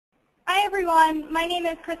Hi everyone, my name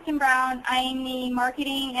is Kristen Brown. I am the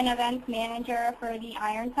Marketing and Events Manager for the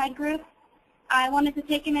Ironside Group. I wanted to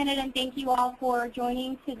take a minute and thank you all for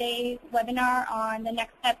joining today's webinar on the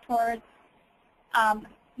next step towards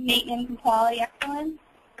maintenance and quality excellence.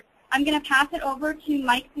 I'm going to pass it over to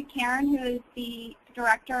Mike Pitcairn, who is the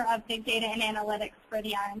Director of Big Data and Analytics for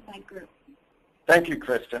the Ironside Group. Thank you,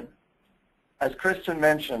 Kristen. As Kristen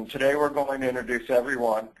mentioned, today we're going to introduce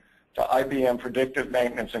everyone to IBM Predictive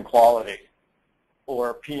Maintenance and Quality,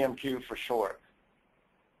 or PMQ for short.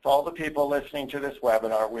 To all the people listening to this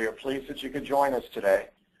webinar, we are pleased that you could join us today.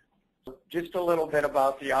 Just a little bit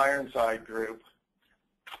about the Ironside Group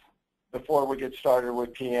before we get started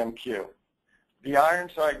with PMQ. The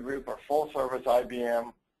Ironside Group are full-service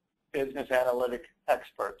IBM business analytic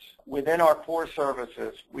experts. Within our core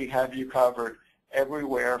services, we have you covered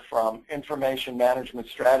everywhere from information management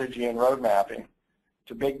strategy and road mapping,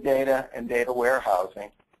 to big data and data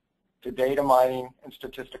warehousing, to data mining and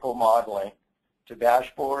statistical modeling, to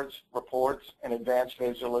dashboards, reports, and advanced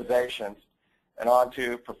visualizations, and on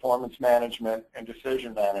to performance management and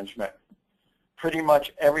decision management. Pretty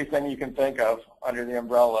much everything you can think of under the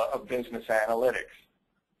umbrella of business analytics.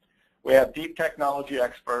 We have deep technology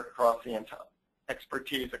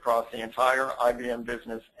expertise across the entire IBM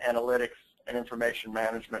business analytics and information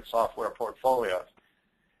management software portfolios.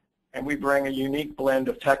 And we bring a unique blend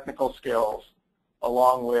of technical skills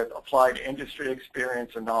along with applied industry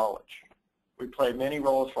experience and knowledge. We play many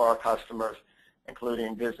roles for our customers,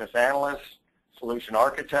 including business analysts, solution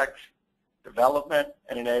architects, development,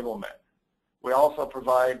 and enablement. We also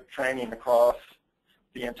provide training across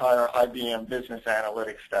the entire IBM business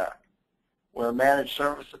analytics stack. We're a managed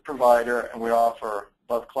service provider, and we offer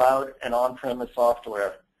both cloud and on-premise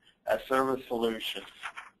software as service solutions.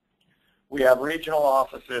 We have regional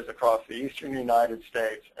offices across the eastern United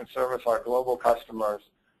States and service our global customers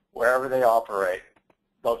wherever they operate,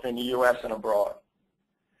 both in the U.S. and abroad.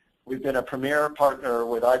 We've been a premier partner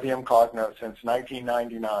with IBM Cognos since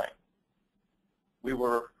 1999. We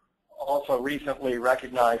were also recently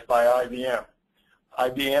recognized by IBM.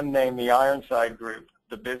 IBM named the Ironside Group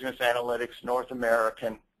the Business Analytics North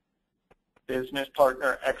American Business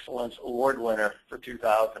Partner Excellence Award winner for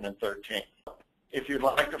 2013. If you'd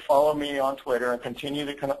like to follow me on Twitter and continue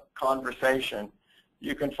the conversation,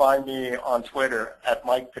 you can find me on Twitter at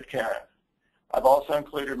Mike Pitcairn. I've also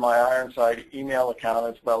included my Ironside email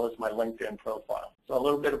account as well as my LinkedIn profile. So a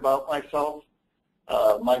little bit about myself.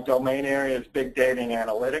 My domain area is big data and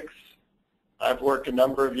analytics. I've worked a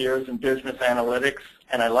number of years in business analytics,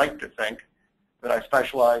 and I like to think that I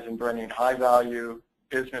specialize in bringing high-value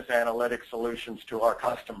business analytics solutions to our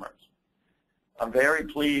customers. I'm very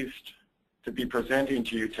pleased to be presenting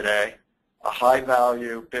to you today a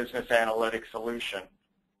high-value business analytics solution,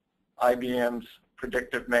 IBM's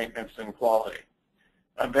Predictive Maintenance and Quality.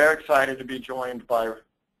 I'm very excited to be joined by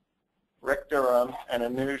Rick Durham and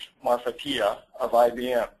Anuj Marfatia of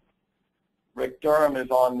IBM. Rick Durham is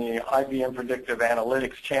on the IBM Predictive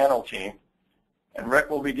Analytics channel team, and Rick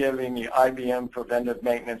will be giving the IBM Preventive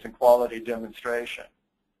Maintenance and Quality demonstration.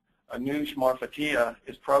 Anuj Marfatia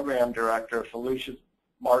is Program Director of Solutions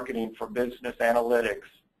Marketing for Business Analytics,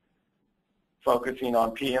 focusing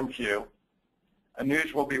on PMQ.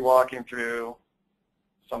 Anuj will be walking through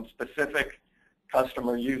some specific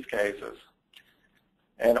customer use cases.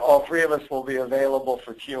 And all three of us will be available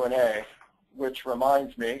for Q&A, which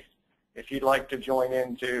reminds me, if you'd like to join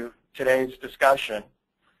into today's discussion,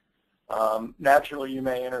 naturally you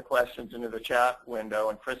may enter questions into the chat window,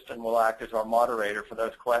 and Kristen will act as our moderator for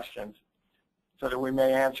those questions so that we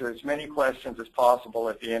may answer as many questions as possible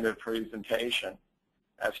at the end of the presentation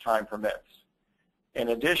as time permits. In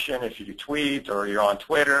addition, if you tweet or you're on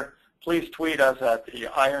Twitter, please tweet us at the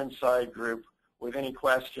Ironside Group with any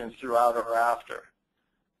questions throughout or after.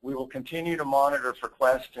 We will continue to monitor for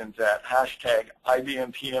questions at hashtag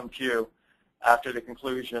IBMPMQ after the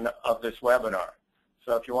conclusion of this webinar.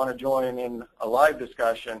 So if you want to join in a live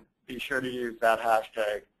discussion, be sure to use that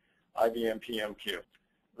hashtag IBMPMQ.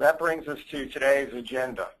 That brings us to today's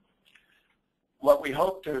agenda. What we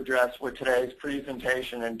hope to address with today's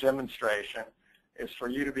presentation and demonstration is for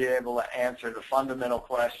you to be able to answer the fundamental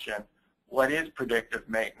question, what is predictive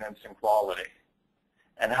maintenance and quality?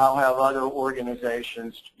 And how have other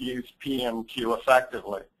organizations used PMQ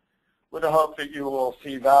effectively? With the hope that you will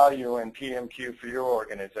see value in PMQ for your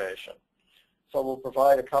organization. So we'll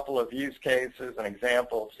provide a couple of use cases and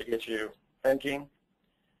examples to get you thinking.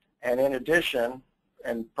 And in addition,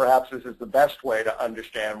 and perhaps this is the best way to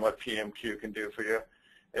understand what PMQ can do for you,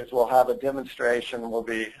 is we'll have a demonstration will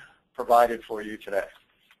be provided for you today.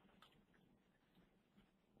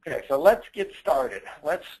 Okay, so let's get started.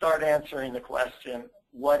 Let's start answering the question,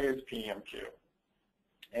 what is PMQ?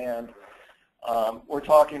 And we're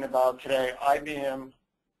talking about today IBM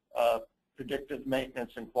Predictive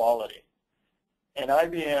Maintenance and Quality. And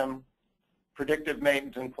IBM Predictive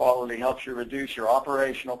Maintenance and Quality helps you reduce your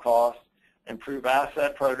operational costs, improve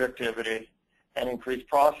asset productivity, and increase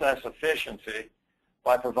process efficiency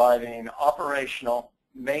by providing operational,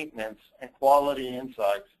 maintenance, and quality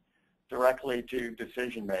insights directly to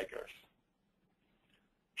decision makers.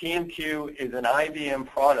 PMQ is an IBM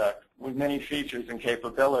product with many features and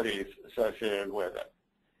capabilities associated with it.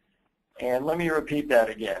 And let me repeat that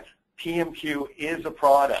again. PMQ is a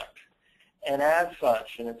product, and as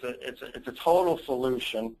such, and it's a total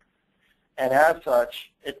solution, and as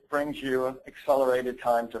such, it brings you accelerated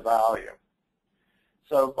time to value.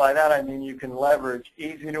 So by that I mean you can leverage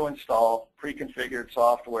easy to install, pre-configured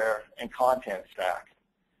software and content stack.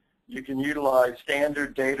 You can utilize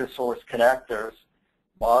standard data source connectors,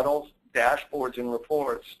 models, dashboards, and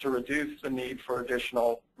reports to reduce the need for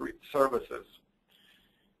additional services.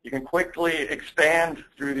 You can quickly expand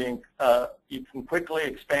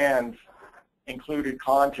included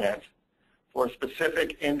content for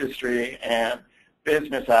specific industry and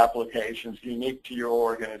business applications unique to your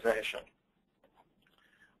organization.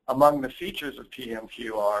 Among the features of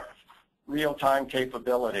PMQ are real-time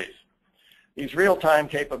capabilities. These real-time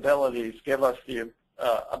capabilities give us the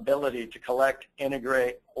ability to collect,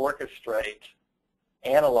 integrate, orchestrate,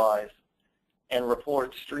 analyze, and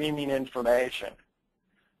report streaming information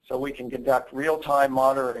so we can conduct real-time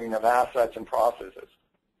monitoring of assets and processes.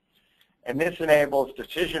 And this enables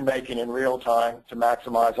decision-making in real time to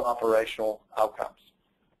maximize operational outcomes.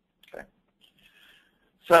 Okay.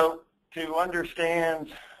 So to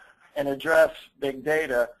understand and address big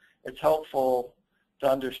data, it's helpful to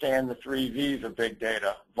understand the 3 V's of big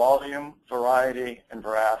data: volume, variety, and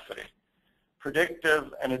veracity.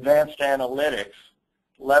 Predictive and advanced analytics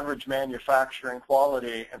leverage manufacturing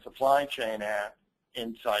quality and supply chain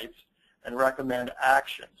insights and recommend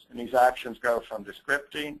actions. And these actions go from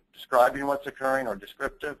describing what's occurring, or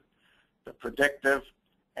descriptive, the predictive,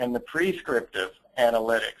 and the prescriptive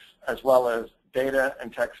analytics, as well as data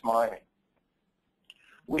and text mining.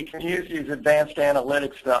 We can use these advanced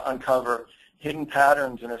analytics to uncover hidden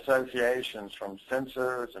patterns and associations from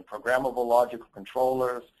sensors and programmable logical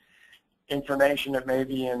controllers, information that may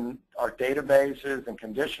be in our databases, and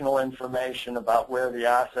conditional information about where the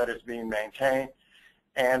asset is being maintained,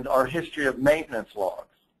 and our history of maintenance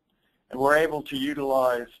logs. And we're able to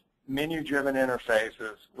utilize menu-driven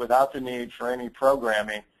interfaces without the need for any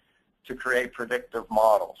programming to create predictive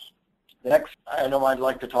models. The next item I'd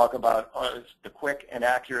like to talk about is the quick and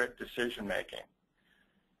accurate decision making.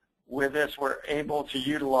 With this, we're able to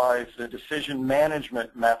utilize the decision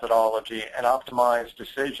management methodology and optimize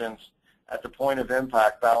decisions at the point of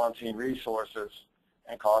impact, balancing resources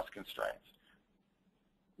and cost constraints.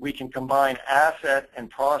 We can combine asset and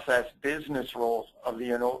process business roles of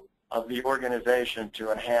the organization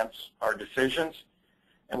to enhance our decisions,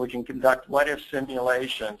 and we can conduct what-if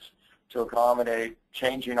simulations to accommodate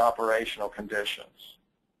changing operational conditions.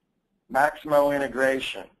 Maximo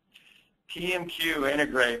integration. PMQ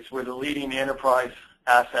integrates with the leading enterprise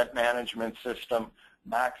asset management system,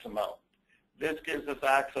 Maximo. This gives us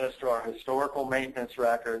access to our historical maintenance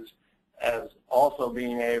records, as also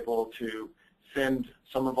being able to send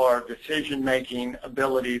some of our decision-making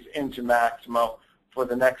abilities into Maximo for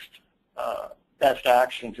the next best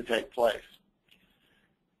action to take place.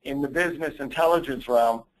 In the business intelligence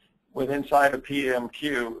realm, inside of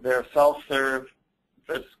PMQ, there are self-service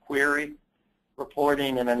query,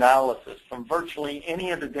 reporting, and analysis from virtually any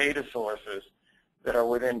of the data sources that are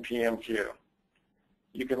within PMQ.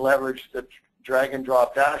 You can leverage the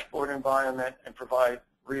drag-and-drop dashboard environment and provide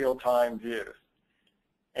real-time views.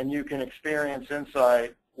 And you can experience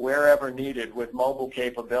insight wherever needed with mobile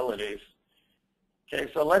capabilities. Okay,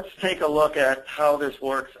 so let's take a look at how this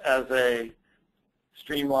works as a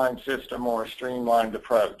streamlined system or a streamlined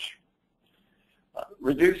approach.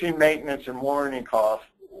 Reducing maintenance and warranty costs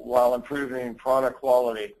while improving product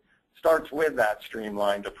quality starts with that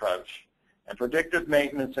streamlined approach. And predictive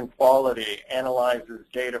maintenance and quality analyzes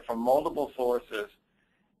data from multiple sources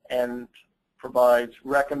and provides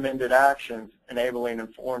recommended actions enabling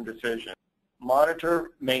informed decisions.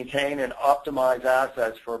 Monitor, maintain, and optimize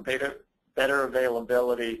assets for better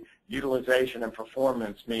availability, utilization, and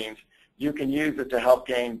performance means you can use it to help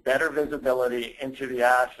gain better visibility into the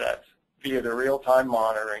assets via the real-time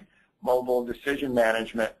monitoring, mobile decision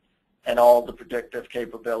management, and all the predictive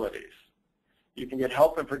capabilities. You can get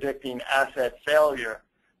help in predicting asset failure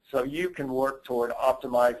so you can work toward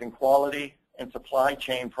optimizing quality and supply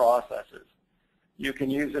chain processes. You can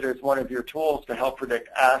use it as one of your tools to help predict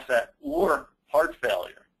asset or part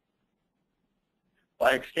failure.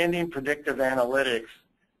 By extending predictive analytics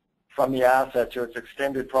from the asset to its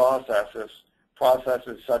extended processes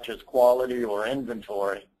such as quality or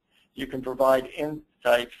inventory, you can provide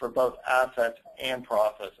insights for both assets and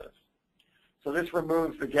processes. So this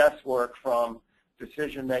removes the guesswork from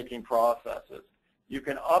decision-making processes. You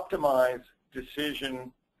can optimize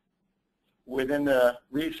decision within the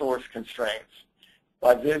resource constraints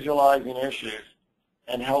by visualizing issues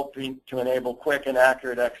and helping to enable quick and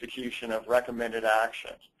accurate execution of recommended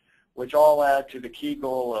actions, which all add to the key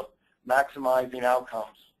goal of maximizing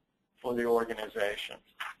outcomes for the organization.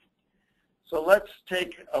 So let's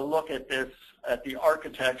take a look at this, at the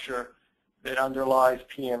architecture that underlies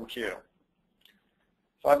PMQ.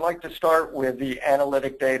 So I'd like to start with the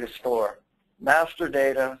analytic data store. Master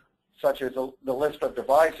data, such as the list of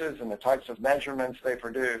devices and the types of measurements they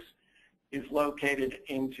produce, is located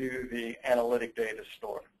into the analytic data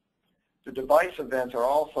store. The device events are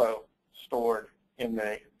also stored in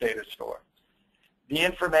the data store. The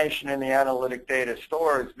information in the analytic data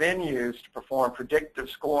store is then used to perform predictive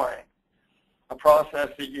scoring, a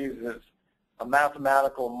process that uses a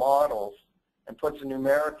mathematical models and puts a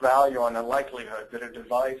numeric value on the likelihood that a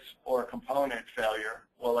device or a component failure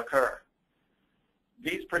will occur.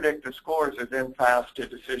 These predictive scores are then passed to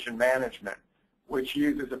decision management, which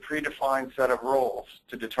uses a predefined set of roles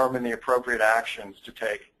to determine the appropriate actions to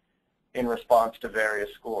take in response to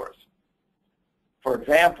various scores. For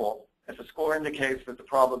example, if a score indicates that the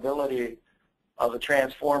probability of a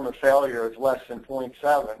transformer failure is less than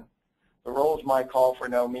 0.7, the roles might call for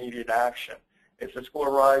no immediate action. If the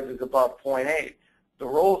score rises above 0.8, the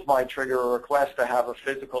roles might trigger a request to have a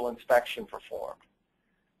physical inspection performed.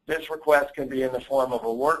 This request can be in the form of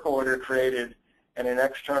a work order created in an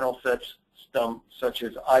external system such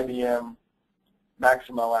as IBM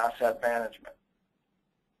Maximal Asset Management.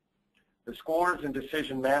 The scores and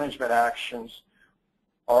decision management actions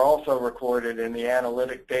are also recorded in the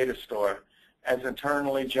analytic data store, as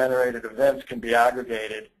internally generated events can be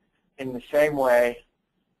aggregated in the same way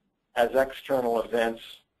as external events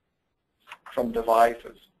from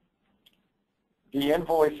devices. The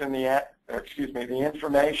the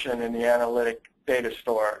information in the analytic data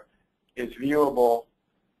store is viewable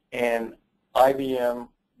in IBM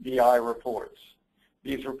BI reports.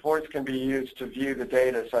 These reports can be used to view the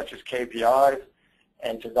data such as KPIs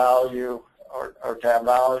and to value or to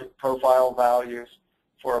have profile values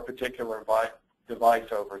for a particular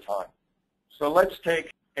device over time. So let's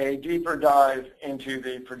take a deeper dive into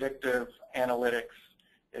the predictive analytics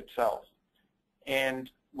itself. And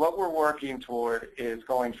what we're working toward is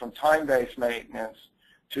going from time-based maintenance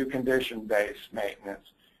to condition-based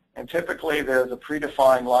maintenance. And typically there's a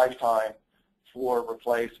predefined lifetime for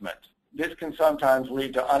replacement. This can sometimes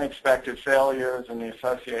lead to unexpected failures and the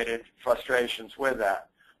associated frustrations with that.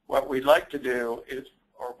 What we'd like to do is,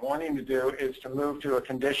 or wanting to do, is to move to a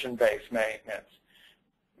condition-based maintenance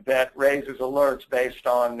that raises alerts based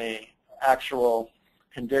on the actual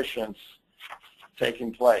conditions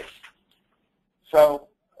taking place. So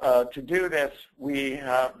to do this, we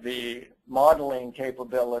have the modeling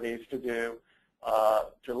capabilities to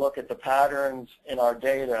look at the patterns in our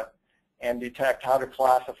data and detect how to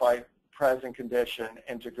classify present condition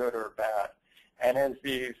into good or bad. And as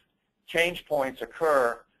these change points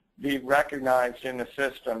occur, be recognized in the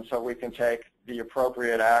system so we can take the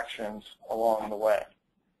appropriate actions along the way.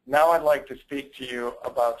 Now I'd like to speak to you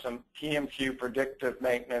about some PMQ predictive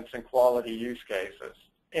maintenance and quality use cases.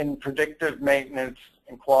 In predictive maintenance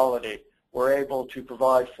and quality, we're able to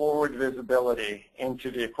provide forward visibility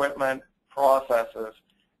into the equipment, processes,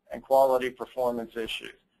 and quality performance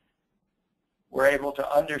issues. We're able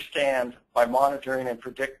to understand by monitoring and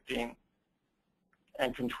predicting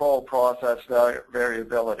and control process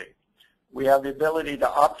variability. We have the ability to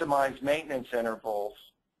optimize maintenance intervals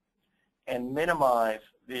and minimize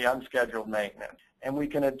the unscheduled maintenance. And we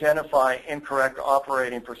can identify incorrect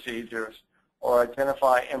operating procedures or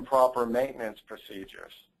identify improper maintenance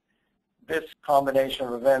procedures. This combination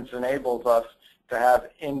of events enables us to have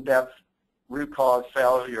in-depth root cause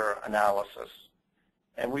failure analysis,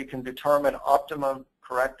 and we can determine optimum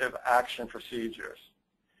corrective action procedures.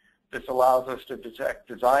 This allows us to detect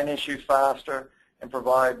design issues faster and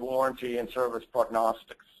provide warranty and service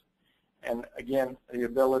prognostics. And again, the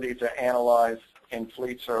ability to analyze in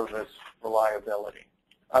fleet service reliability.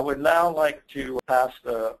 I would now like to pass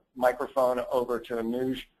the microphone over to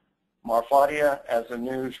Anuj Marfatia as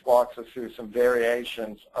Anuj walks us through some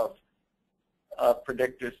variations of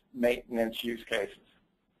predictive maintenance use cases.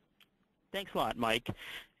 Thanks a lot, Mike.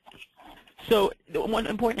 So one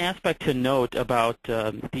important aspect to note about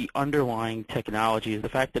the underlying technology is the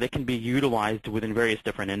fact that it can be utilized within various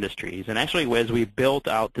different industries. And actually, as we built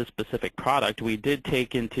out this specific product, we did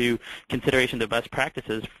take into consideration the best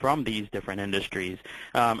practices from these different industries,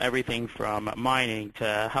 everything from mining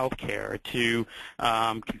to healthcare to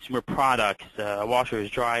consumer products, washers,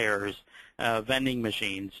 dryers, vending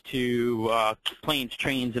machines, to planes,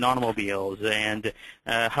 trains, and automobiles, and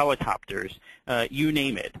helicopters, you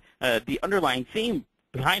name it. The underlying theme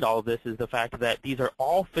behind all of this is the fact that these are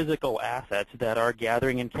all physical assets that are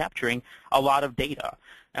gathering and capturing a lot of data.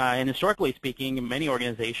 And historically speaking, many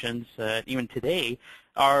organizations, even today,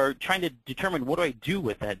 are trying to determine what do I do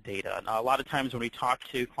with that data. And a lot of times when we talk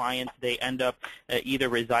to clients, they end up either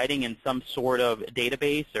residing in some sort of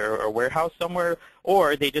database or warehouse somewhere,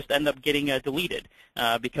 or they just end up getting deleted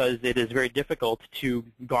because it is very difficult to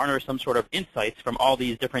garner some sort of insights from all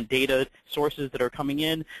these different data sources that are coming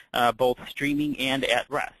in, both streaming and at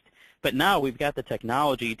rest. But now we've got the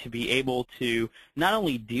technology to be able to not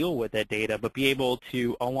only deal with that data, but be able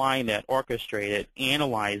to align that, orchestrate it,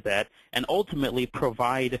 analyze that, and ultimately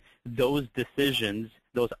provide those decisions,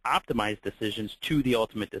 those optimized decisions to the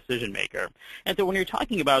ultimate decision maker. And so when you're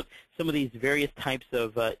talking about some of these various types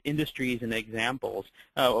of industries and examples,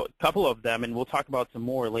 a couple of them, and we'll talk about some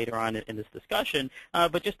more later on in this discussion,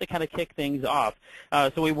 but just to kind of kick things off.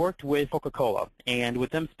 So we worked with Coca-Cola, and with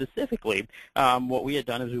them specifically, what we had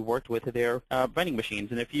done is we worked with their vending machines.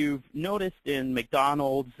 And if you've noticed in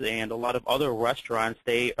McDonald's and a lot of other restaurants,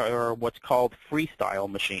 they are what's called freestyle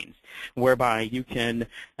machines, whereby you can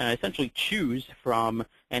essentially choose from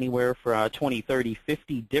anywhere from 20, 30,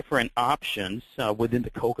 50 different options within the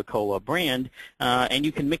Coca-Cola brand, and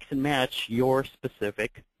you can mix and match your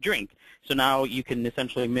specific drink. So now you can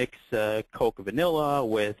essentially mix Coke Vanilla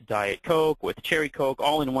with Diet Coke, with Cherry Coke,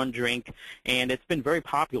 all in one drink, and it's been very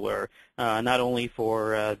popular not only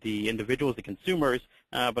for the individuals, the consumers,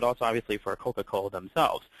 but also obviously for Coca-Cola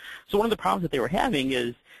themselves. So one of the problems that they were having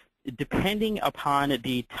is, depending upon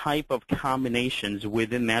the type of combinations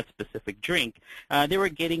within that specific drink, they were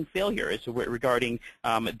getting failures regarding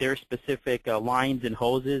their specific lines and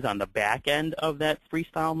hoses on the back end of that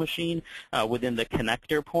freestyle machine within the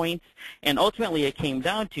connector points. And ultimately, it came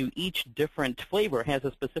down to each different flavor has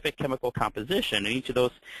a specific chemical composition, and each of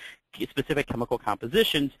those specific chemical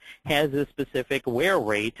compositions has a specific wear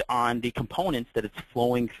rate on the components that it's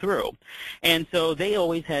flowing through. And so they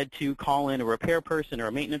always had to call in a repair person or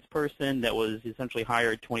a maintenance person that was essentially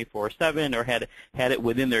hired 24/7 or had it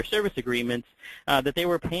within their service agreements that they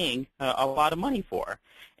were paying a lot of money for.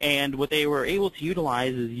 And what they were able to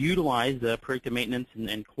utilize is the predictive maintenance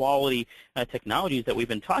and quality technologies that we've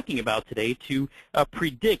been talking about today to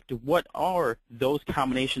predict what are those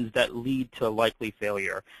combinations that lead to likely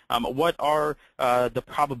failure. What are the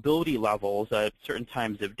probability levels at certain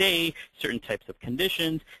times of day, certain types of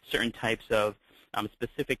conditions, certain types of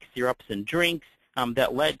specific syrups and drinks,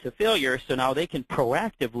 that led to failure, so now they can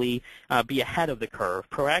proactively be ahead of the curve,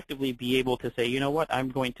 proactively be able to say, you know what, I'm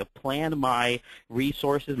going to plan my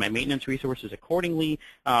resources, my maintenance resources accordingly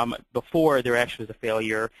before there actually is a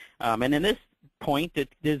failure. And in this point,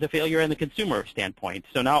 there's a failure in the consumer standpoint.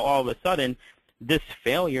 So now all of a sudden, this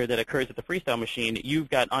failure that occurs at the freestyle machine, you've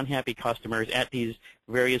got unhappy customers at these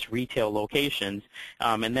various retail locations,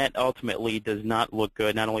 and that ultimately does not look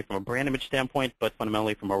good, not only from a brand image standpoint, but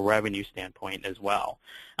fundamentally from a revenue standpoint as well.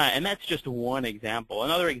 And that's just one example.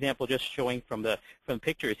 Another example, just showing from the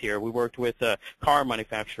pictures here, we worked with a car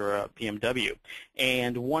manufacturer, BMW,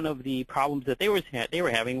 and one of the problems that they were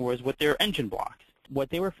having was with their engine blocks. What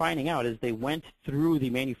they were finding out is they went through the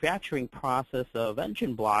manufacturing process of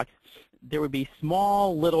engine blocks, there would be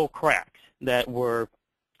small little cracks that were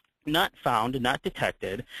not found, not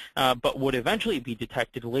detected, but would eventually be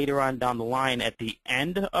detected later on down the line at the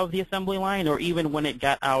end of the assembly line, or even when it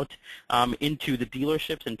got out into the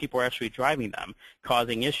dealerships and people were actually driving them,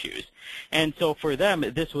 causing issues. And so for them,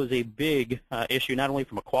 this was a big issue, not only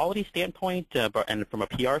from a quality standpoint and from a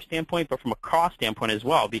PR standpoint, but from a cost standpoint as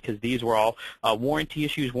well, because these were all warranty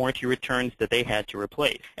issues, warranty returns that they had to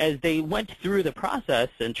replace. As they went through the process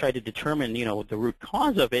and tried to determine, you know, the root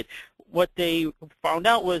cause of it, what they found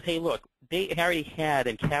out was, hey, look, they already had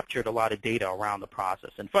and captured a lot of data around the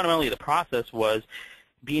process. And fundamentally, the process was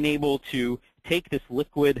being able to take this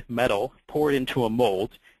liquid metal, pour it into a mold.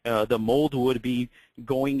 The mold would be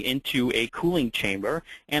going into a cooling chamber,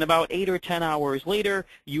 and about 8 or 10 hours later,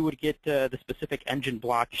 you would get the specific engine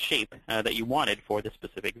block shape that you wanted for the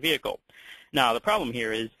specific vehicle. Now, the problem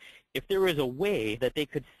here is if there was a way that they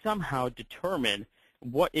could somehow determine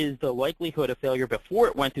what is the likelihood of failure before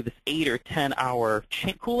it went through this 8 or 10 hour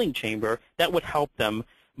cooling chamber, that would help them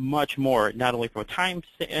much more, not only from a time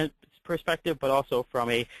perspective, but also from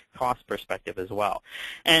a cost perspective as well.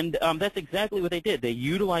 And that's exactly what they did. They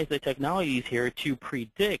utilized the technologies here to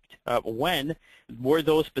predict when were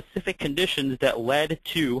those specific conditions that led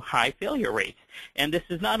to high failure rates. And this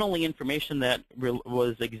is not only information that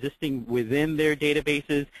was existing within their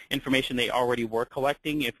databases, information they already were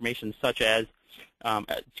collecting, information such as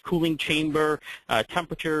cooling chamber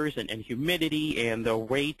temperatures and humidity and the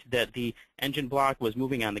rate that the engine block was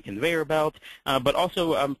moving on the conveyor belt, but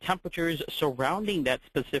also temperatures surrounding that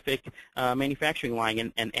specific manufacturing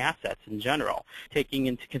line and assets in general, taking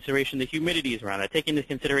into consideration the humidities around it, taking into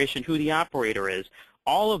consideration who the operator is.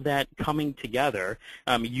 All of that coming together,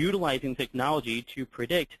 utilizing technology to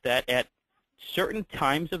predict that at certain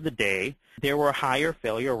times of the day, there were higher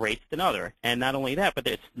failure rates than other. And not only that, but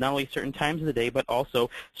it's not only certain times of the day, but also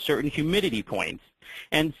certain humidity points.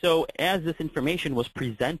 And so as this information was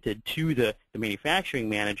presented to the manufacturing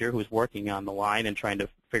manager who was working on the line and trying to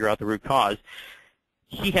figure out the root cause,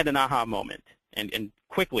 he had an aha moment and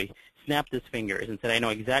quickly snapped his fingers and said, I know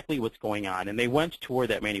exactly what's going on. And they went toward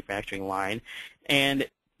that manufacturing line, and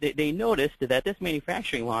they noticed that this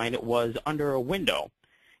manufacturing line was under a window.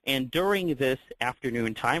 And during this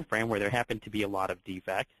afternoon time frame where there happened to be a lot of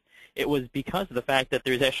defects, it was because of the fact that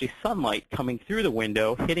there's actually sunlight coming through the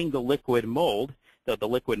window, hitting the liquid mold, the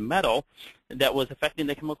liquid metal, that was affecting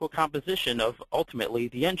the chemical composition of ultimately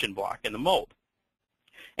the engine block and the mold.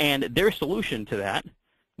 And their solution to that,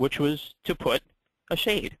 which was to put a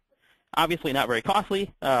shade. Obviously not very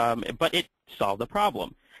costly, but it solved the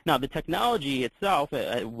problem. Now, the technology itself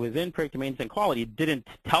within predictive maintenance and quality didn't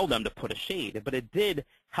tell them to put a shade, but it did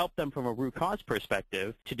help them from a root cause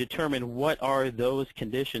perspective to determine what are those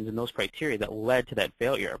conditions and those criteria that led to that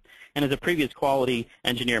failure. And as a previous quality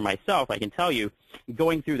engineer myself, I can tell you,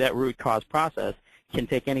 going through that root cause process can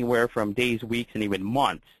take anywhere from days, weeks, and even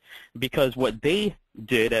months. Because what they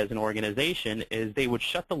did as an organization is they would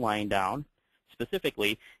shut the line down.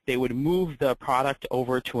 Specifically, they would move the product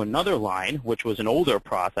over to another line, which was an older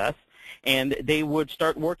process, and they would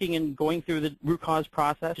start working and going through the root cause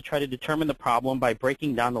process to try to determine the problem by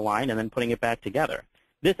breaking down the line and then putting it back together.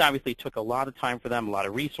 This obviously took a lot of time for them, a lot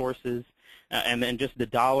of resources, and then just the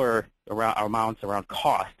dollar amounts around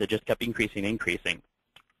cost that just kept increasing and increasing.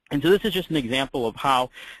 And so this is just an example of how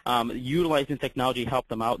utilizing technology helped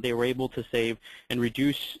them out. They were able to save and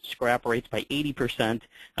reduce scrap rates by 80%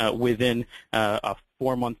 within a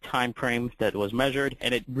 4-month time frame that was measured,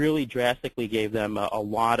 and it really drastically gave them a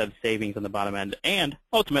lot of savings on the bottom end. And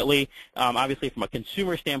ultimately, obviously from a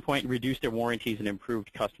consumer standpoint, reduced their warranties and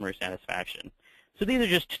improved customer satisfaction. So these are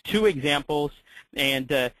just 2 examples,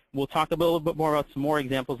 and we'll talk a little bit more about some more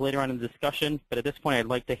examples later on in the discussion, but at this point I'd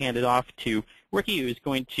like to hand it off to Ricky, who's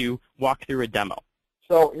going to walk through a demo.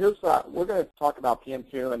 So here's we're going to talk about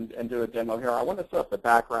PM2 and do a demo here. I want to set up the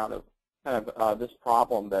background of kind of this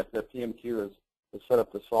problem that the PM2 is set up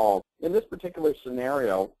to solve. In this particular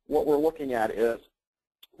scenario, what we're looking at is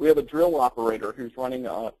we have a drill operator who's running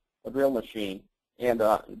a drill machine and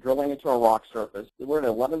drilling into a rock surface. We're at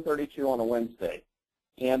 11:32 on a Wednesday.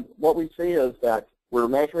 And what we see is that we're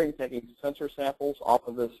measuring, taking sensor samples off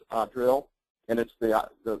of this drill, and it's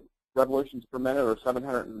the revolutions per minute are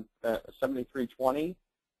 77320.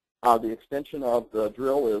 The extension of the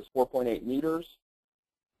drill is 4.8 meters.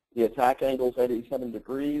 The attack angle is 87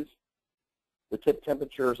 degrees. The tip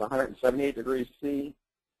temperature is 178 degrees C.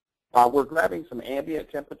 We're grabbing some ambient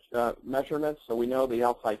temperature measurements, so we know the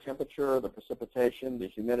outside temperature, the precipitation, the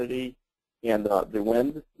humidity, and the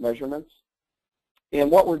wind measurements. And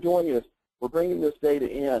what we're doing is we're bringing this data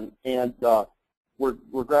in, and we're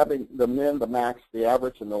grabbing the min, the max, the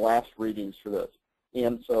average, and the last readings for this.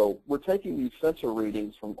 And so we're taking these sensor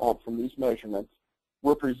readings from these measurements.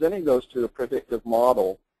 We're presenting those to the predictive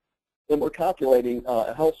model, and we're calculating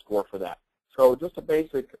a health score for that. So just a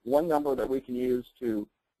basic one number that we can use to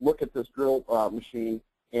look at this drill machine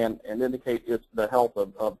and indicate the health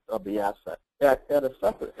of the asset. At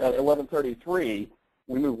 11:33,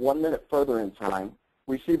 we move 1 minute further in time.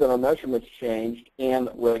 We see that our measurements changed, and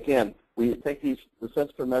again, we take the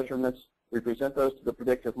sensor measurements, we present those to the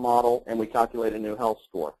predictive model, and we calculate a new health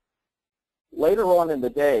score. Later on in the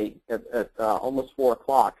day, at almost 4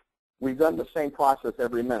 o'clock, we've done the same process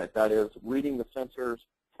every minute. That is, reading the sensors,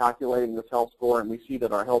 calculating this health score, and we see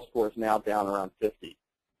that our health score is now down around 50.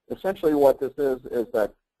 Essentially what this is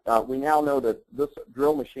that we now know that this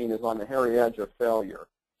drill machine is on the hairy edge of failure.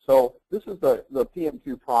 So this is the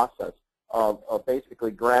PM2 process of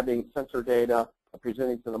basically grabbing sensor data,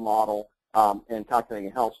 presenting to the model, and calculating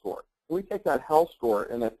a health score. We take that health score,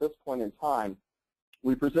 and at this point in time,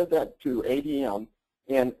 we present that to ADM,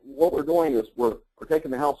 And what we're doing is we're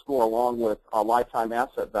taking the health score along with lifetime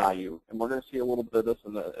asset value, and we're going to see a little bit of this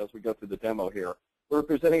as we go through the demo here. We're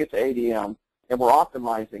presenting it to ADM, and we're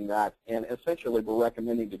optimizing that, and essentially we're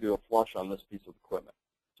recommending to do a flush on this piece of equipment.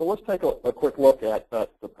 So let's take a quick look at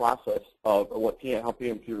the process of how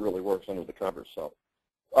PMQ really works under the covers. So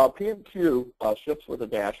PMQ ships with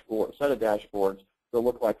a set of dashboards that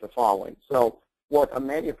look like the following. So what a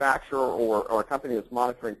manufacturer or a company that's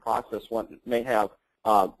monitoring process may have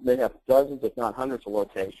dozens, if not hundreds of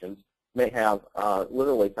locations, may have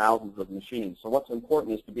literally thousands of machines. So what's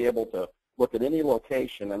important is to be able to look at any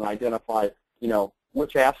location and identify,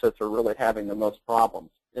 which assets are really having the most problems.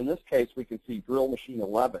 In this case, we can see drill machine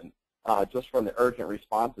 11, just from the urgent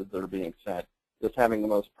responses that are being sent, is having the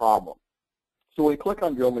most problem. So we click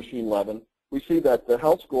on drill machine 11. We see that the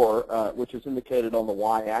health score, which is indicated on the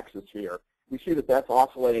y-axis here, we see that that's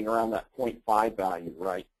oscillating around that 0.5 value,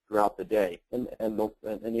 right, throughout the day. And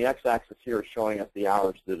the x-axis here is showing us the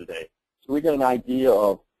hours through the day. So we get an idea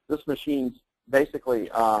of this machine's basically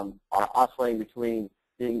oscillating between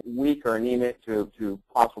being weak or anemic to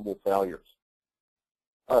possible failures.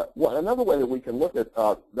 Another way that we can look at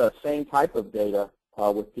the same type of data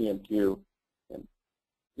with PMQ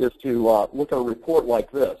is to look at a report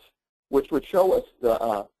like this, which would show us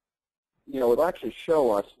it would actually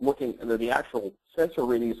show us looking at the actual sensor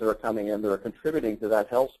readings that are coming in that are contributing to that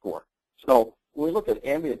health score. So when we look at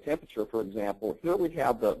ambient temperature, for example, here we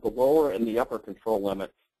have the lower and the upper control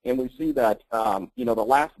limit, and we see that the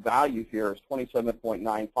last value here is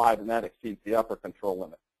 27.95, and that exceeds the upper control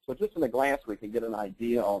limit. So just in a glance, we can get an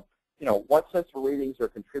idea of what sensor readings are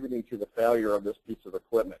contributing to the failure of this piece of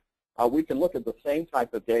equipment. We can look at the same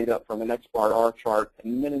type of data from an XBAR R chart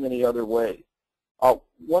in many, many other ways.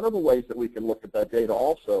 One of the ways that we can look at that data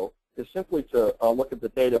also is simply to look at the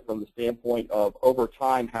data from the standpoint of over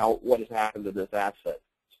time what has happened to this asset.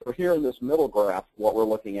 So here in this middle graph, what we're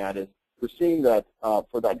looking at is we're seeing that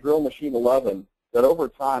for that drill machine 11, that over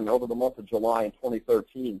time, over the month of July in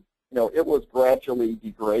 2013, it was gradually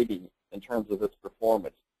degrading in terms of its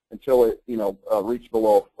performance until it reached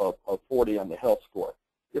below 40 on the health score.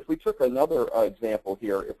 If we took another example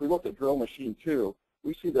here, if we look at drill machine 2,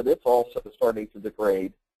 we see that it's also starting to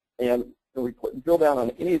degrade. And when we drill down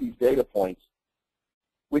on any of these data points,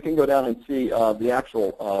 we can go down and see the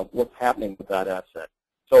actual what's happening with that asset.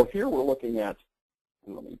 So here we're looking at,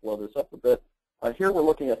 let me blow this up a bit. Here we're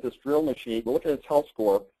looking at this drill machine. We're looking at its health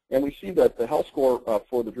score, and we see that the health score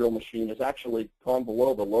for the drill machine has actually gone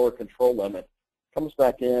below the lower control limit, comes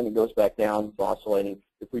back in and goes back down, it's oscillating.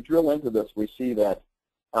 If we drill into this, we see that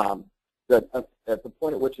at the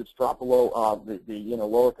point at which it's dropped below the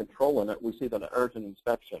lower control limit, we see that an urgent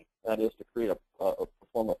inspection, that is to create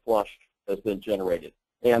perform a flush, has been generated.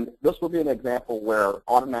 And this would be an example where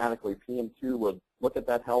automatically PM2 would look at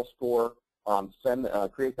that health score,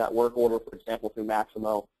 create that work order, for example, through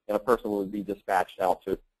Maximo, and a person would be dispatched out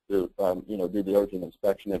to do the urgent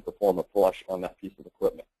inspection and perform a flush on that piece of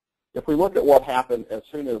equipment. If we look at what happened as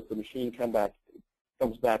soon as the machine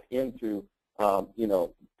comes back into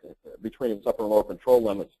between its upper and lower control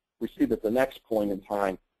limits, we see that the next point in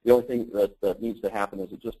time, the only thing that needs to happen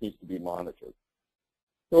is it just needs to be monitored.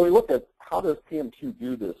 So we look at how does PM2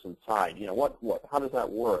 do this inside? How does that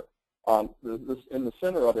work? In the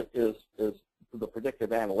center of it is the predictive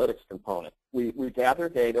analytics component. We gather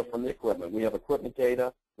data from the equipment. We have equipment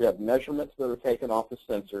data. We have measurements that are taken off the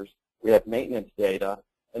sensors. We have maintenance data,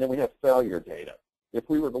 and then we have failure data. If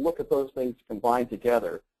we were to look at those things combined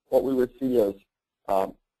together, what we would see is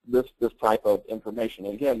this type of information.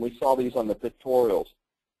 And again, we saw these on the pictorials.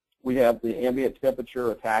 We have the ambient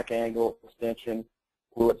temperature, attack angle, extension,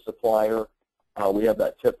 fluid supplier. We have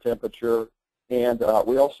that tip temperature. And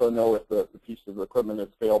we also know if the piece of equipment has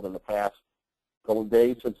failed in the past, the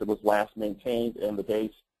days since it was last maintained and the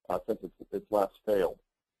days since it's last failed.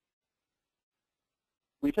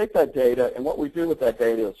 We take that data, and what we do with that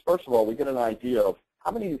data is, first of all, we get an idea of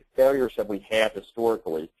how many failures have we had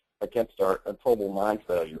historically against our total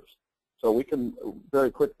non-failures. So we can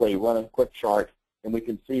very quickly run a quick chart, and we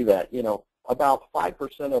can see that, about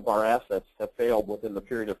 5% of our assets have failed within the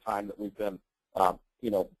period of time that we've been,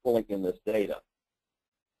 pulling in this data.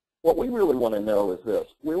 What we really want to know is this.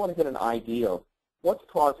 We want to get an idea of what's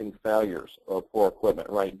causing failures for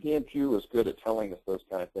equipment, right? PMQ is good at telling us those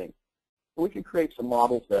kind of things. So we can create some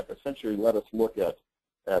models that essentially let us look at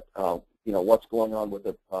what's going on with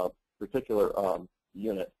a particular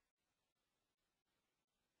unit.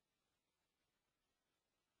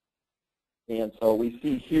 And so we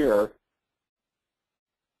see here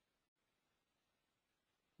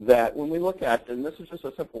that when we look at, and this is just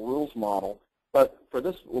a simple rules model, But for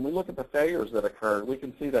this, when we look at the failures that occurred, we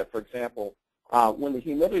can see that, for example, when the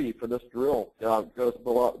humidity for this drill goes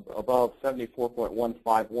above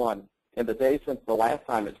 74.151, and the day since the last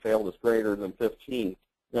time it failed is greater than 15,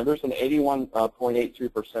 there's an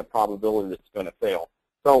 81.82% probability that it's going to fail.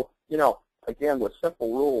 So, again, with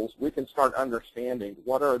simple rules, we can start understanding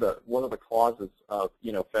what are the causes of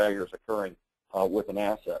failures occurring with an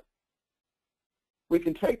asset. We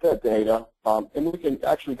can take that data and we can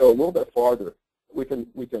actually go a little bit farther. We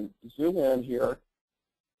can zoom in here,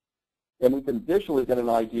 and we can visually get an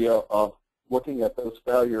idea of looking at those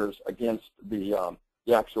failures against the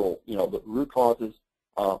actual, the root causes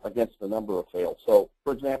against the number of fails. So,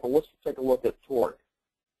 for example, let's take a look at torque.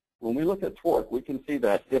 When we look at torque, we can see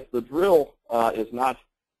that if the drill is not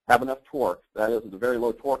have enough torque, that is a very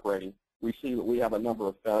low torque rating, we see that we have a number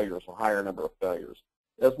of failures, a higher number of failures.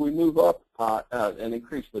 As we move up and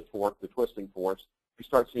increase the torque, the twisting force, we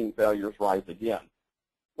start seeing failures rise again.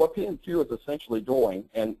 What PMQ is essentially doing,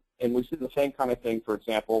 and we see the same kind of thing, for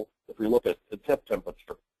example, if we look at the tip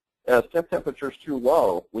temperature. As tip temperature is too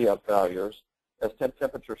low, we have failures. As tip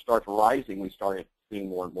temperature starts rising, we start seeing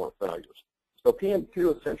more and more failures. So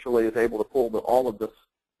PMQ essentially is able to pull all of this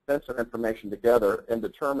sensor information together and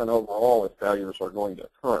determine overall if failures are going to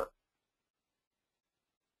occur.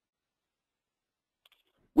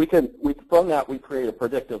 From that, we create a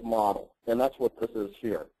predictive model, and that's what this is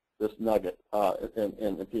here, this nugget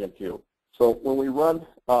in the PMQ. So when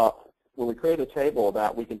we create a table of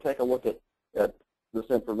that, we can take a look at this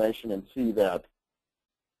information and see that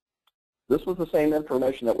this was the same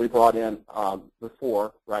information that we brought in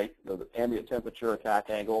before, right? The ambient temperature, attack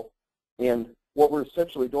angle, and what we're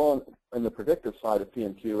essentially doing in the predictive side of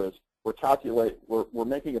PMQ is we're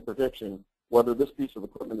making a prediction whether this piece of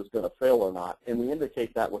equipment is going to fail or not, and we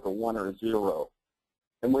indicate that with a 1 or a 0.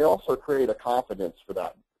 And we also create a confidence for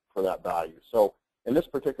that value. So in this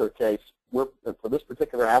particular case, for this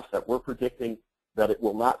particular asset, we're predicting that it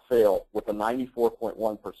will not fail with a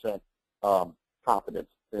 94.1% confidence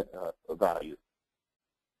value.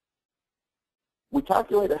 We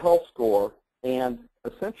calculate a health score, and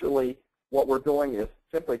essentially what we're doing is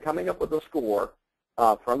simply coming up with a score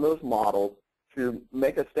from those models to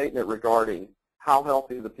make a statement regarding how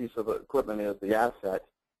healthy the piece of equipment is, the asset,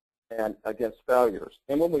 and against failures.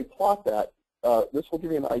 And when we plot that, this will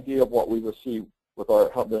give you an idea of what we will see with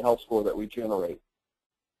the health score that we generate.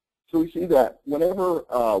 So we see that whenever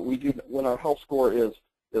when our health score is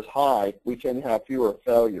high, we tend to have fewer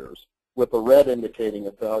failures, with the red indicating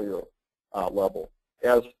a failure level.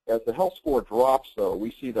 As the health score drops, though,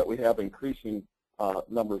 we see that we have increasing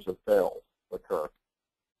numbers of fails occur.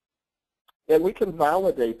 And we can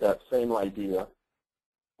validate that same idea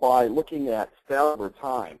by looking at failure over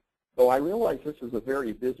time. So I realize this is a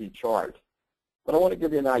very busy chart, but I want to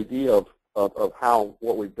give you an idea of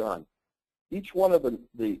what we've done. Each one of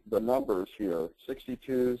the numbers here,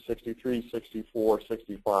 62, 63, 64,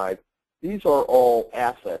 65, these are all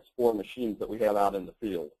assets or machines that we have out in the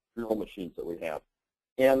field, drill machines that we have.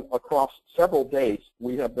 And across several days,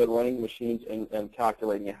 we have been running machines and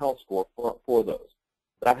calculating a health score for those.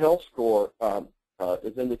 That health score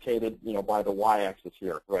is indicated, by the y-axis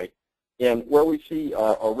here, right? And where we see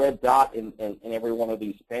a red dot in every one of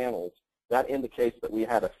these panels, that indicates that we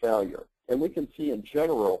had a failure. And we can see in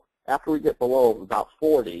general, after we get below about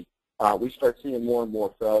 40, we start seeing more and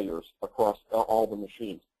more failures across all the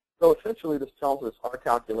machines. So essentially, this tells us our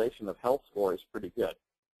calculation of health score is pretty good,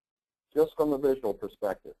 just from a visual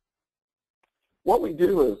perspective. What we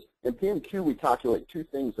do is, in PMQ, we calculate two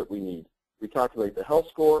things that we need. We calculate the health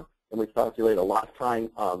score, and we calculate a lifetime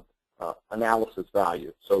analysis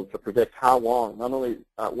value. So to predict how long, not only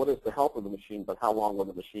what is the health of the machine, but how long will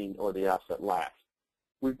the machine or the asset last.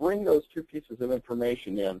 We bring those two pieces of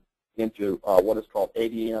information into what is called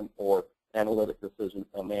ADM, or Analytic Decision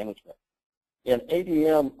Management. And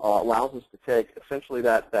ADM allows us to take essentially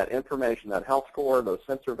that information, that health score, those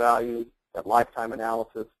sensor values, that lifetime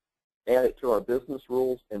analysis, add it to our business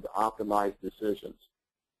rules, and to optimize decisions.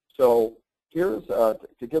 So here's,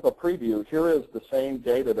 to give a preview, here is the same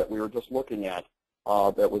data that we were just looking at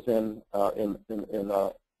that was in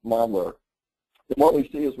Monler. And what we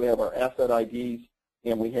see is we have our asset IDs,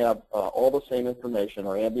 and we have all the same information,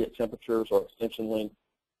 our ambient temperatures, our extension length,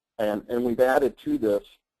 and we've added to this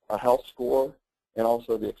a health score and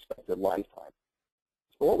also the expected lifetime.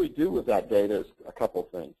 So what we do with that data is a couple of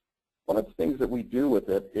things. One of the things that we do with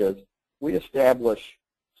it is we establish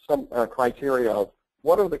some criteria of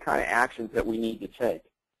what are the kind of actions that we need to take.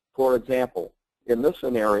 For example, in this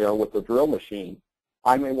scenario with the drill machine,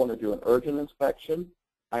 I may want to do an urgent inspection,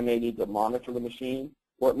 I may need to monitor the machine,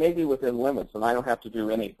 or it may be within limits and I don't have to do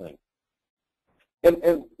anything.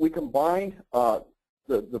 And we combined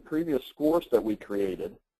the previous scores that we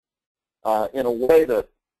created in a way that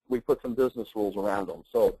we put some business rules around them.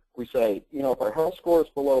 So we say, you know, if our health score is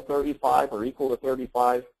below 35 or equal to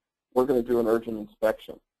 35, we're going to do an urgent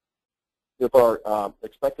inspection. If our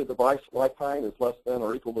expected device lifetime is less than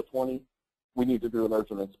or equal to 20, we need to do an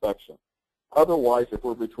urgent inspection. Otherwise, if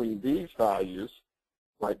we're between these values,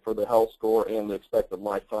 right, for the health score and the expected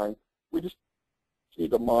lifetime, we just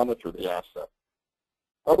need to monitor the asset.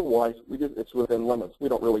 Otherwise, it's within limits. We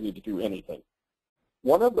don't really need to do anything.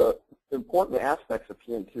 One of the important aspects of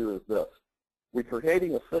PM2 is this. We're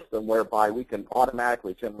creating a system whereby we can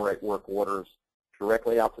automatically generate work orders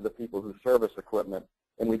directly out to the people who service equipment,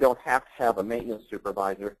 and we don't have to have a maintenance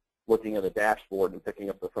supervisor looking at a dashboard and picking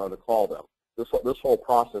up the phone to call them. This whole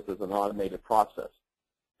process is an automated process.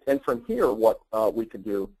 And from here, what we can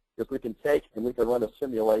do is we can take and we can run a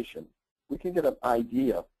simulation. We can get an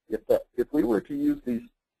idea if we were to use these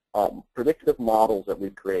predictive models that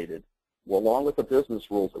we've created, along with the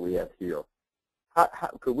business rules that we have here, how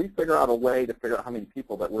could we figure out a way to figure out how many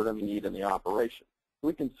people that we're going to need in the operation?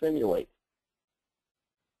 We can simulate.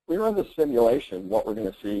 If we run this simulation, what we're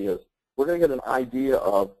going to see is we're going to get an idea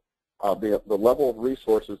of the level of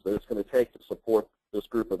resources that it's going to take to support this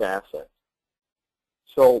group of assets.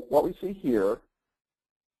 So what we see here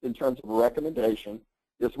in terms of recommendation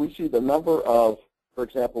is we see the number of, for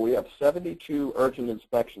example, we have 72 urgent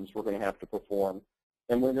inspections we're going to have to perform,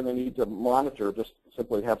 and we're going to need to monitor, just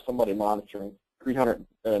simply have somebody monitoring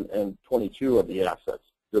 322 of the assets.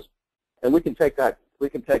 And we can take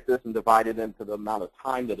this and divide it into the amount of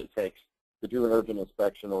time that it takes to do an urgent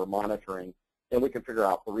inspection or monitoring, and we can figure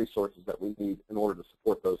out the resources that we need in order to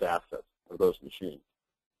support those assets or those machines.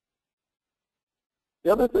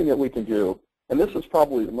 The other thing that we can do, and this is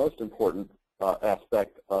probably the most important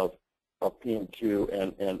aspect of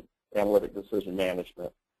PM2 and analytic decision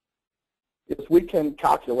management, is we can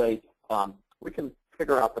calculate, we can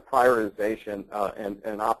figure out the prioritization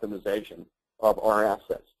and optimization of our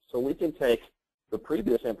assets. So we can take the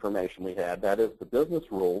previous information we had, that is the business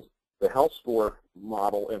rules, the health score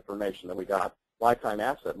model information that we got, lifetime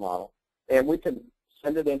asset model, and we can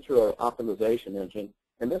send it into an optimization engine.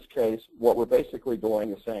 In this case, what we're basically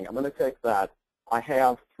doing is saying, I'm going to take that. I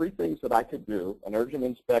have three things that I could do: an urgent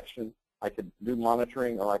inspection, I could do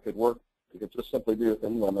monitoring, or I could just simply do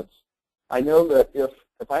within limits. I know that if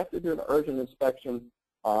I have to do an urgent inspection,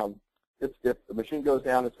 if the machine goes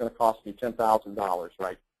down, it's going to cost me $10,000,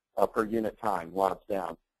 right, per unit time while it's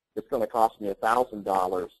down. It's going to cost me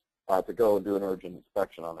 $1,000 to go and do an urgent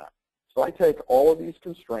inspection on that. So I take all of these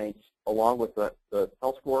constraints along with the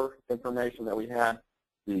health score information that we had,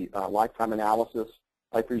 the lifetime analysis.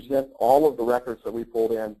 I present all of the records that we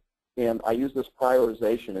pulled in, and I use this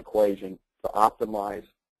prioritization equation to optimize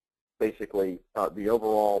basically the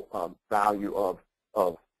overall value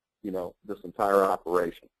of this entire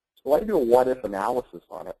operation. So I do a what-if analysis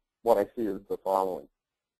on it. What I see is the following.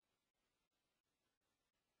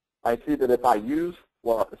 I see that if I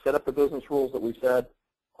set up the business rules that we said,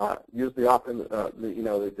 use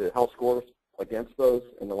the health scores against those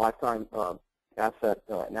in the lifetime asset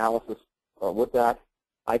analysis with that,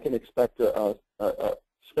 I can expect to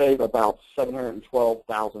save about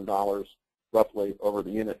 $712,000 roughly over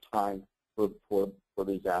the unit time for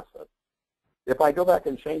these assets. If I go back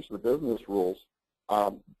and change the business rules,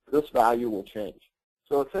 this value will change.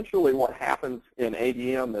 So essentially what happens in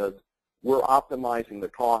ADM is we're optimizing the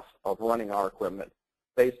cost of running our equipment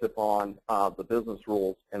based upon the business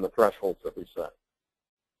rules and the thresholds that we set.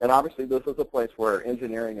 And obviously this is a place where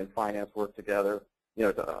engineering and finance work together,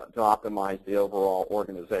 to optimize the overall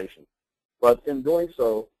organization. But in doing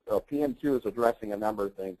so, PM2 is addressing a number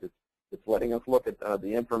of things. It's letting us look at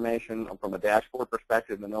the information from a dashboard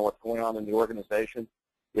perspective and know what's going on in the organization.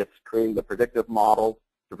 It's creating the predictive models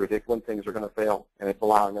to predict when things are going to fail, and it's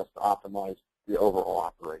allowing us to optimize the overall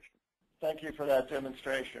operation. Thank you for that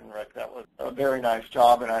demonstration, Rick. That was a very nice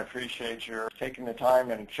job, and I appreciate your taking the time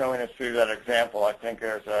and showing us through that example. I think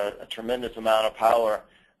there's a tremendous amount of power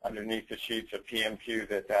underneath the sheets of PM2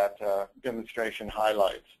 that demonstration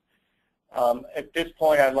highlights. At this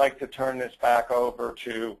point, I'd like to turn this back over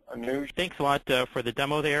to Anuj. Thanks a lot for the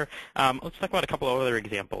demo there. Let's talk about a couple of other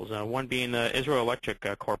examples, one being the Israel Electric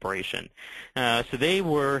Corporation. So they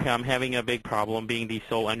were having a big problem, being the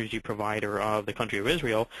sole energy provider of the country of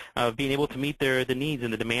Israel, of being able to meet the needs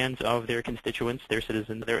and the demands of their constituents, their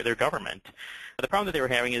citizens, their government. The problem that they were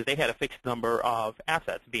having is they had a fixed number of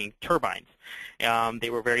assets, being turbines. They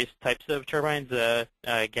were various types of turbines,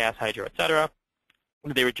 gas, hydro, etc.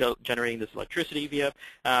 They were generating this electricity via,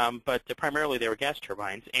 but primarily they were gas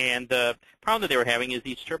turbines. And the problem that they were having is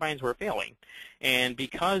these turbines were failing. And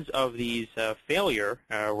because of these failure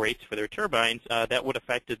rates for their turbines, that would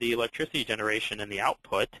affect the electricity generation and the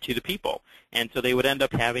output to the people. And so they would end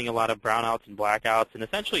up having a lot of brownouts and blackouts and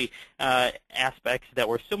essentially aspects that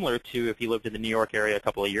were similar to if you lived in the New York area a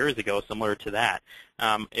couple of years ago, similar to that.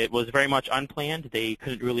 It was very much unplanned. They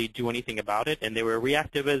couldn't really do anything about it, and they were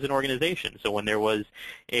reactive as an organization. So when there was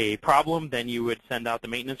a problem, then you would send out the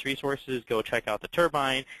maintenance resources, go check out the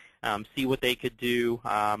turbine, see what they could do,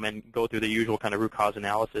 and go through the usual kind of root cause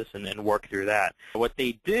analysis and work through that. What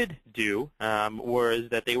they did do was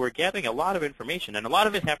that they were gathering a lot of information, and a lot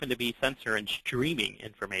of it happened to be sensor and streaming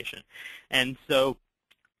information. And so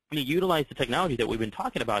we utilize the technology that we've been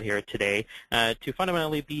talking about here today to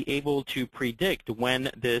fundamentally be able to predict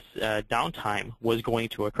when this downtime was going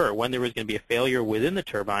to occur, when there was going to be a failure within the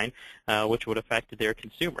turbine, which would affect their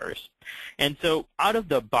consumers. And so out of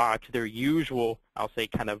the box, their usual, I'll say,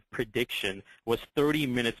 kind of prediction was 30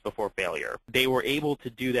 minutes before failure. They were able to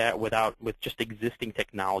do that with just existing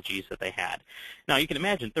technologies that they had. Now, you can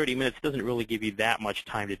imagine 30 minutes doesn't really give you that much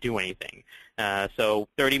time to do anything. So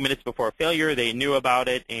 30 minutes before failure, they knew about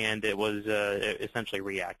it, and it was essentially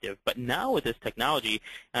reactive. But now with this technology,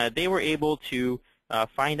 they were able to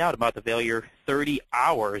find out about the failure 30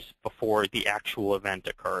 hours before the actual event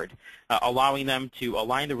occurred, allowing them to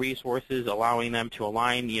align the resources, allowing them to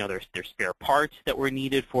align their spare parts that were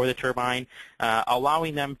needed for the turbine,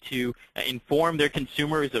 allowing them to inform their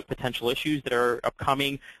consumers of potential issues that are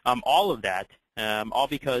upcoming, all of that. All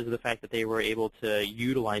because of the fact that they were able to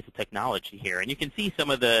utilize the technology here. And you can see some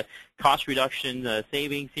of the cost reduction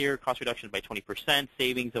savings here, cost reduction by 20%,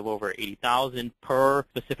 savings of over $80,000 per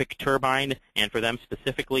specific turbine. And for them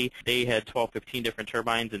specifically, they had 12, 15 different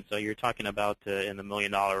turbines, and so you're talking about in the $1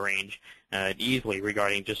 million range easily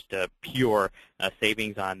regarding just pure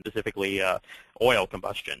savings on specifically oil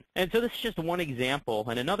combustion. And so this is just one example,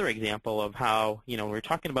 and another example of how, we're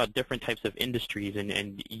talking about different types of industries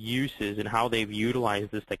and uses and how they've utilized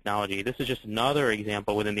this technology. This is just another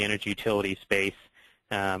example within the energy utility space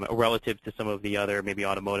relative to some of the other maybe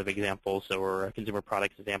automotive examples or consumer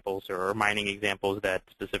products examples or mining examples that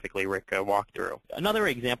specifically Rick walked through. Another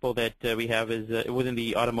example that we have is within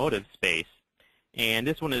the automotive space. And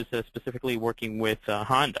this one is specifically working with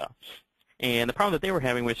Honda. And the problem that they were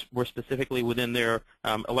having were specifically within their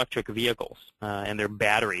electric vehicles and their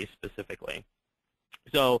batteries specifically.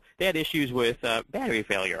 So they had issues with battery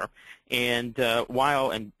failure. And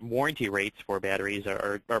while warranty rates for batteries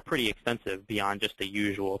are pretty expensive beyond just the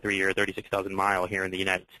usual 3-year, 36,000 mile here in the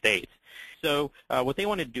United States. So what they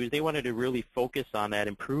wanted to do is they wanted to really focus on that,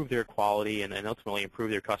 improve their quality, and ultimately improve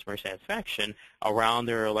their customer satisfaction around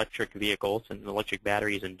their electric vehicles and electric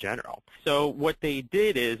batteries in general. So what they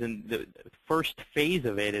did is, and the first phase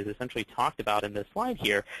of it is essentially talked about in this slide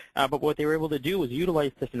here, but what they were able to do was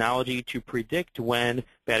utilize technology to predict when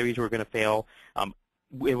batteries were going to fail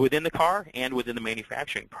within the car and within the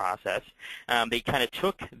manufacturing process. They kind of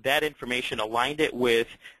took that information, aligned it with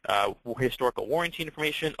historical warranty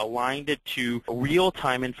information, aligned it to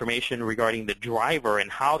real-time information regarding the driver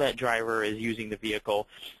and how that driver is using the vehicle,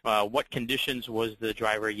 what conditions was the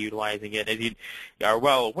driver utilizing it. As you are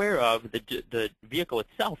well aware of, the vehicle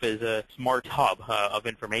itself is a smart hub of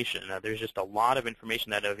information. There's just a lot of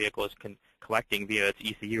information that a vehicle is collecting via its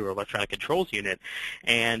ECU or electronic controls unit.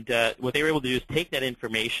 And what they were able to do is take that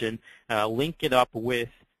information, link it up with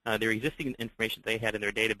their existing information they had in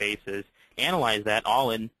their databases, analyze that all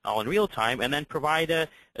in real time, and then provide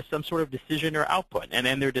some sort of decision or output. And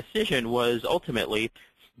then their decision was ultimately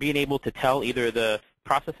being able to tell either the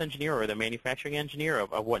process engineer or the manufacturing engineer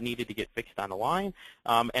of what needed to get fixed on the line.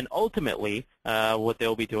 And ultimately, what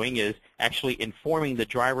they'll be doing is actually informing the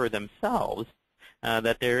driver themselves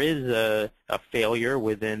that there is a failure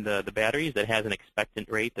within the batteries that has an expectant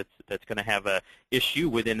rate that's going to have a issue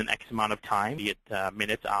within an X amount of time, be it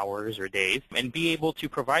minutes, hours, or days, and be able to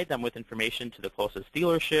provide them with information to the closest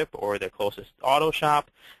dealership or the closest auto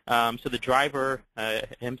shop so the driver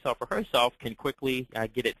himself or herself can quickly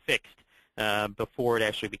get it fixed before it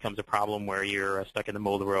actually becomes a problem where you're stuck in the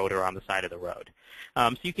middle of the road or on the side of the road.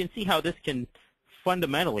 So you can see how this can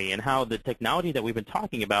fundamentally, and how the technology that we've been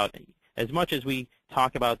talking about, as much as we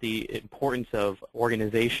talk about the importance of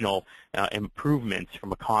organizational improvements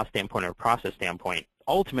from a cost standpoint or a process standpoint,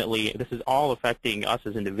 ultimately this is all affecting us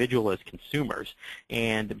as individuals, as consumers,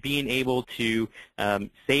 and being able to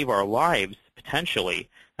save our lives potentially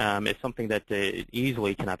is something that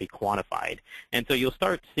easily cannot be quantified. And so you'll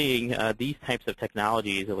start seeing these types of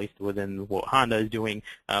technologies, at least within what Honda is doing,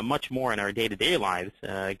 much more in our day-to-day lives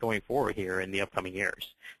going forward here in the upcoming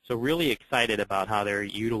years. So really excited about how they're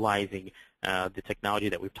utilizing the technology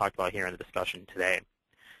that we've talked about here in the discussion today.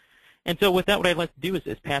 And so with that, what I'd like to do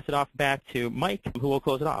is pass it off back to Mike, who will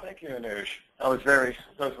close it off. Thank you, Anush.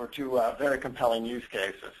 Those were two very compelling use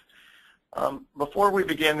cases. Before we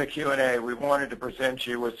begin the Q&A, we wanted to present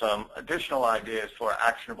you with some additional ideas for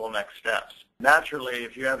actionable next steps. Naturally,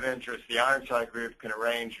 if you have interest, the Ironside Group can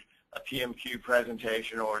arrange a PMQ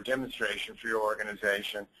presentation or demonstration for your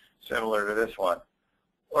organization similar to this one.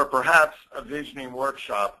 Or perhaps a visioning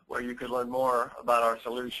workshop where you could learn more about our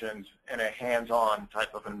solutions in a hands-on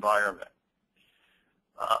type of environment.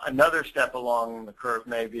 Another step along the curve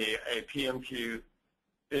may be a PMQ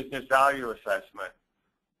business value assessment.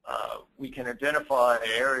 We can identify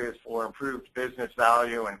areas for improved business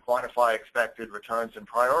value and quantify expected returns and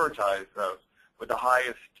prioritize those with the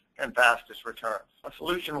highest and fastest returns. A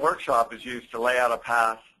solution workshop is used to lay out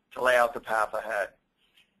the path ahead.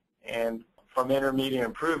 And from intermediate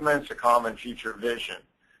improvements to common future vision.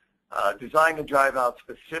 Designed to drive out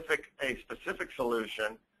a specific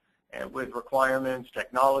solution and with requirements,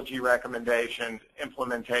 technology recommendations,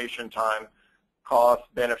 implementation time, costs,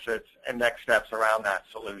 benefits, and next steps around that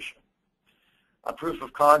solution. A proof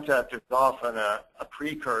of concept is often a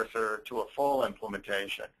precursor to a full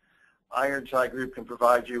implementation. Ironside Group can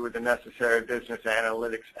provide you with the necessary business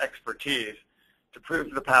analytics expertise to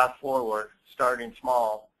prove the path forward, starting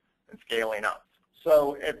small and scaling up.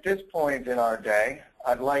 So at this point in our day,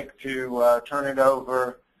 I'd like to turn it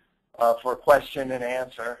over for question and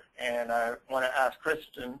answer, and I want to ask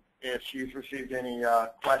Kristen if she's received any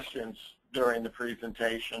questions during the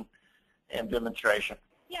presentation and demonstration.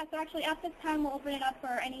 Yeah, so actually at this time we'll open it up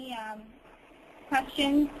for any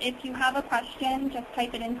questions. If you have a question, just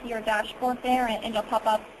type it into your dashboard there and it'll pop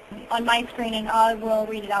up on my screen and I will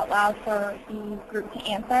read it out loud for the group to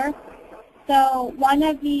answer. So one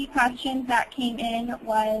of the questions that came in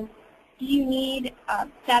was, do you need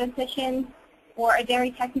statisticians or a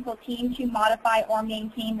very technical team to modify or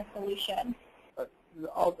maintain the solution?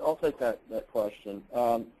 I'll take that question.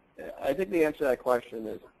 I think the answer to that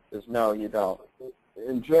question is no, you don't.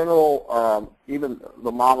 In general, even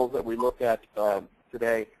the models that we look at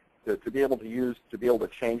today, to be able to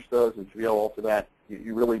change those and to be able to that,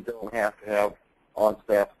 you really don't have to have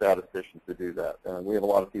on-staff statisticians to do that. We have a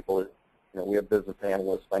lot of people, we have business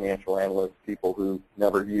analysts, financial analysts, people who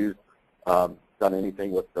never done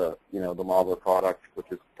anything with the modeler product, which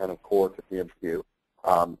is kind of core to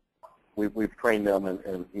PMQ. We've trained them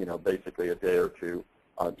in basically a day or two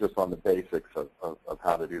just on the basics of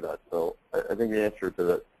how to do that. So I think the answer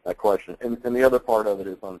to that question, and the other part of it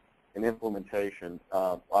is on an implementation.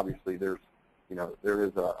 Obviously, there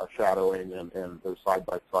is a shadowing and there's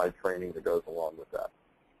side-by-side training that goes along with that.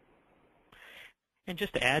 And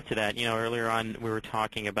just to add to that, earlier on we were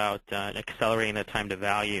talking about accelerating the time to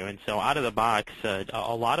value. And so out of the box,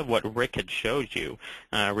 a lot of what Rick had showed you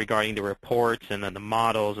regarding the reports and then the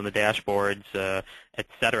models and the dashboards, et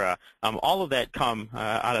cetera, all of that come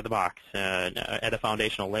out of the box at a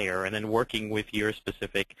foundational layer. And then working with your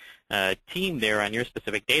specific team there on your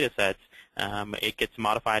specific data sets, it gets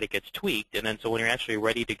modified, it gets tweaked. And then so when you're actually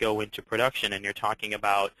ready to go into production and you're talking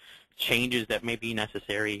about changes that may be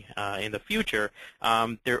necessary in the future,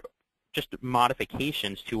 they're just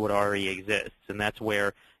modifications to what already exists, and that's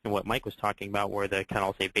where, and what Mike was talking about, where the kind of,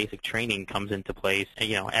 I'll say, basic training comes into place,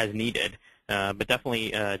 as needed. But definitely,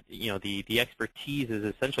 the expertise is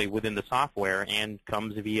essentially within the software and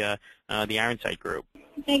comes via the Ironside Group.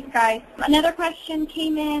 Thanks, guys. Another question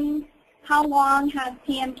came in: how long has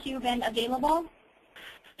PMQ been available?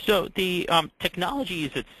 So the technologies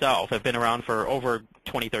itself have been around for over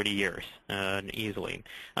 20, 30 years, easily.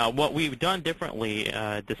 What we've done differently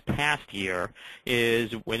this past year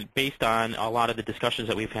is, based on a lot of the discussions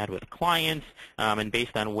that we've had with clients and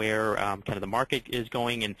based on where kind of the market is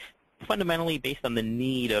going, and fundamentally based on the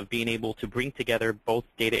need of being able to bring together both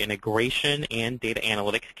data integration and data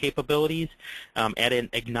analytics capabilities at an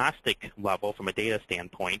agnostic level from a data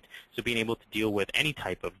standpoint, so being able to deal with any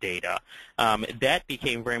type of data. That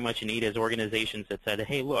became very much a need as organizations that said,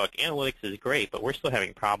 hey, look, analytics is great, but we're still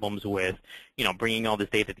having problems with bringing all this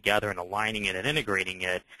data together and aligning it and integrating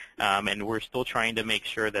it, and we're still trying to make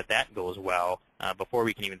sure that that goes well before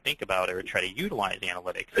we can even think about it or try to utilize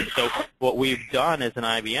analytics. And so what we've done as an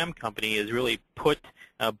IBM company is really put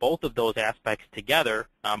both of those aspects together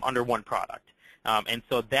under one product. And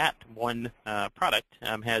so that one product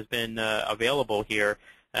has been available here,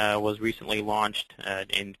 was recently launched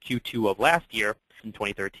in Q2 of last year, in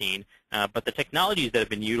 2013. But the technologies that have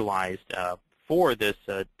been utilized for this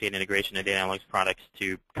data integration and data analytics products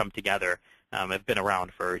to come together have been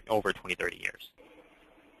around for over 20, 30 years.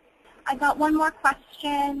 I got one more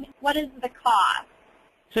question. What is the cost?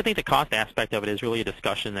 So I think the cost aspect of it is really a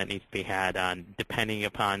discussion that needs to be had on, depending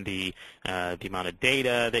upon the amount of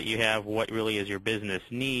data that you have, what really is your business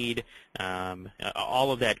need.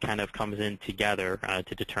 All of that kind of comes in together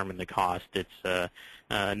to determine the cost. It's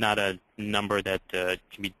not a number that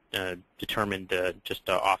can be determined just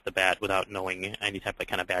off the bat without knowing any type of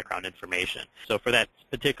kind of background information. So for that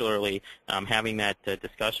particularly, having that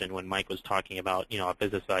discussion when Mike was talking about, a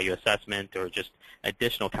business value assessment or just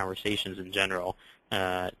additional conversations in general,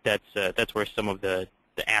 that's where some of the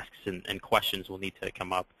asks and questions will need to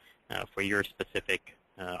come up for your specific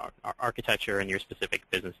architecture and your specific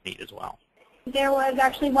business need as well. There was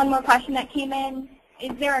actually one more question that came in.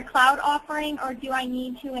 Is there a cloud offering, or do I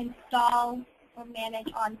need to install or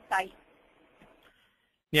manage on-site?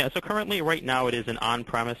 Yeah, so currently right now it is an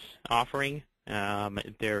on-premise offering.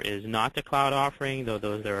 There is not a cloud offering, though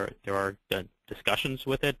there are discussions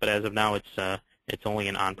with it, but as of now it's only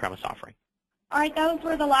an on-premise offering. All right, those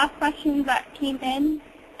were the last questions that came in.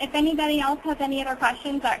 If anybody else has any other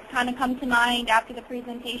questions that kind of come to mind after the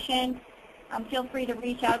presentation, feel free to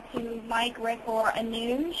reach out to Mike, Rick, or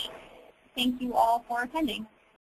Anuj. Thank you all for attending.